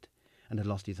he went, and had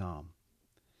lost his arm.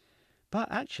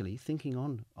 But actually, thinking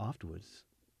on afterwards,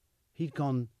 he'd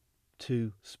gone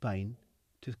to Spain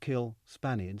to kill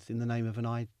Spaniards in the name of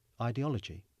an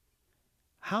ideology.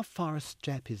 How far a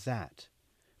step is that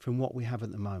from what we have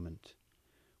at the moment,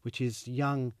 which is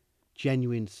young,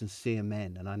 genuine, sincere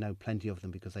men, and I know plenty of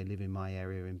them because they live in my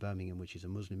area in Birmingham, which is a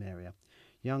Muslim area,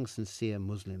 young, sincere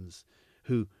Muslims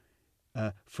who,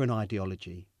 for an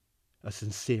ideology, a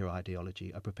sincere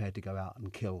ideology, are prepared to go out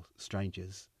and kill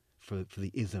strangers for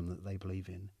the ism that they believe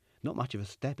in. Not much of a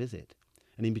step, is it?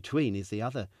 And in between is the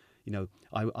other.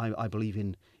 I believe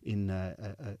in a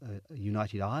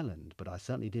united Ireland, but I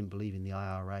certainly didn't believe in the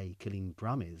IRA killing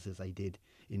Brummies as they did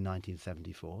in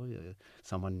 1974.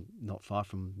 Someone not far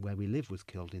from where we live was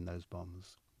killed in those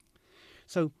bombs.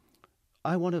 So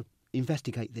I want to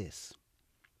investigate this,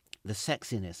 the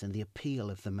sexiness and the appeal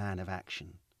of the man of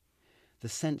action, the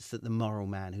sense that the moral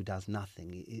man who does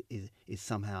nothing is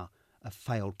somehow a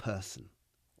failed person.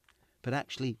 But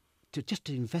actually, to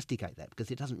investigate that, because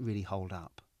it doesn't really hold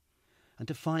up, and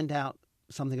to find out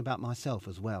something about myself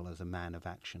as well as a man of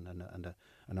action and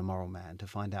a moral man, to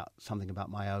find out something about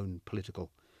my own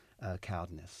political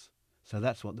cowardness. So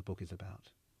that's what the book is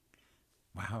about.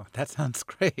 Wow, that sounds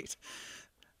great.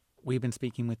 We've been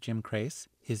speaking with Jim Crace.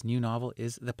 His new novel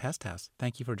is The Pest House.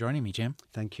 Thank you for joining me, Jim.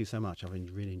 Thank you so much. I've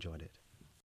really enjoyed it.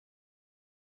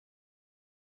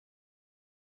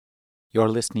 You're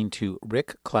listening to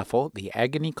Rick Kleffel, the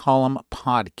Agony Column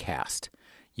podcast.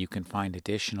 You can find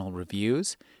additional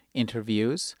reviews,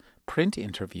 interviews, print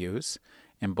interviews,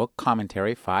 and book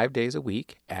commentary 5 days a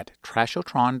week at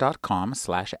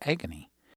trashotron.com/agony.